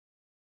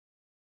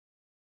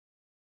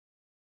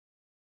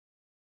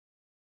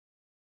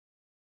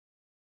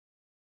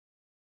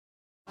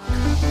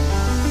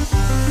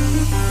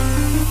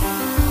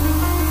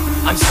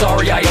I'm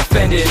sorry I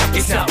offended,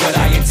 it's not what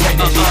I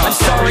intended. I'm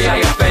sorry I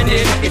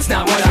offended, it's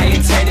not what I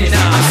intended.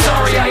 I'm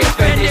sorry I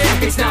offended,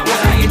 it's not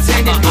what I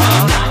intended.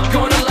 I'm not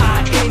gonna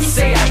lie and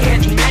say I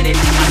hadn't meant it.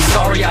 I'm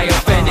sorry I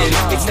offended,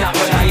 it's not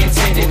what I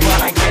intended.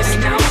 But I guess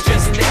now it's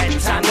just that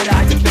time that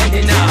I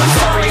defended. I'm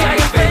sorry I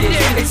offended,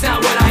 it's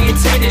not what I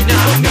intended.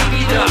 But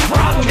maybe the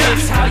problem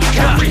is how you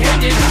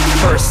comprehend it.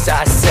 First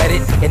I said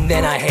it, and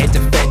then I had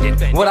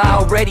defended what I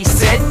already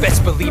said.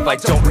 Best believe I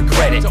don't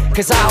regret it,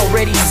 cause I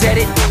already said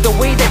it the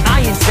way that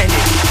I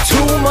intended.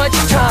 Too much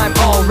time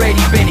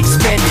already been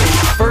expended.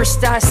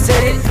 First I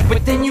said it,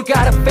 but then you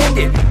got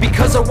offended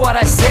because of what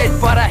I said.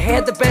 But I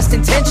had the best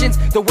intentions.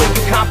 The way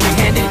you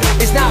comprehended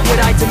is not what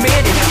I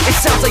demanded. It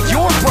sounds like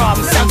your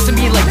problem, sounds to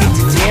me like you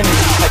did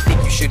damage. I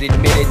think you should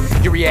admit it,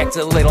 you react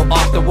a little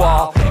off the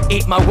wall.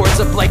 Ate my words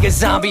up like a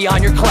zombie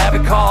on your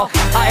clavicle.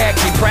 I act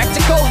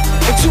impractical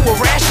and too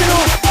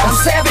irrational. I'm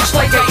savage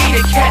like I ate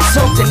a cat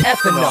soaked in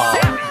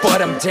ethanol.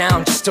 But I'm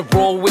down just to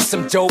roll with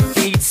some dope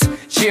beats.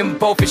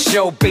 Jimbo for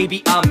show,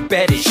 baby, I'm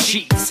bed as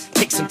sheets.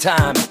 Take some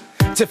time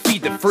to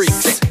feed the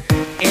freaks.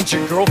 And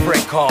your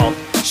girlfriend called,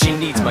 she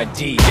needs my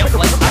D. Yep,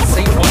 like I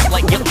say what,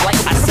 like yep, like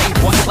I say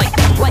what, like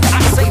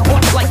I say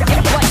what, like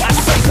yep, like I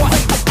say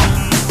what.